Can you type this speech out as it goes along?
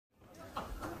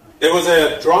There was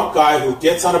a drunk guy who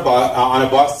gets on a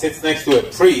bus, sits next to a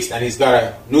priest, and he's got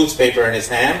a newspaper in his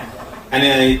hand. And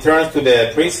then he turns to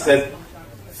the priest and says,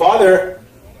 "Father,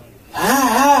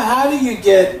 how do you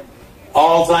get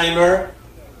Alzheimer?"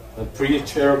 The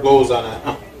preacher goes on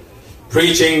a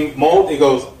preaching mode. He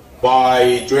goes,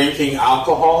 "By drinking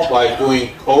alcohol, by doing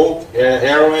coke,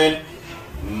 heroin,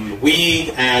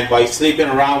 weed, and by sleeping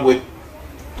around with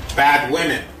bad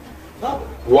women."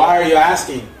 "Why are you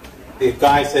asking?" The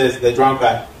guy says, the drunk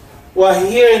guy, "Well,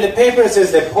 here in the paper it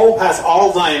says the Pope has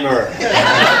Alzheimer."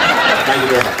 Thank you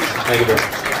very much. Thank you very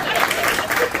much.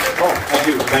 Oh,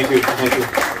 thank you.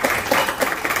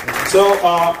 So,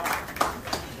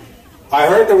 I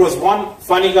heard there was one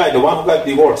funny guy, the one who got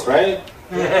divorced, right?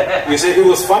 You said he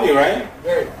was funny, right?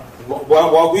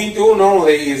 Well, what we do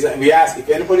normally is we ask if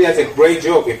anybody has a great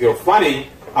joke. If you're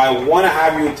funny, I want to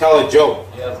have you tell a joke.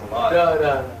 He has a lot.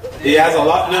 No. He has a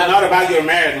lot. No, not about your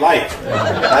married life.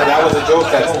 That was a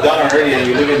joke that's done already, and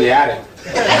you live in the attic.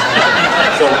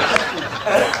 So.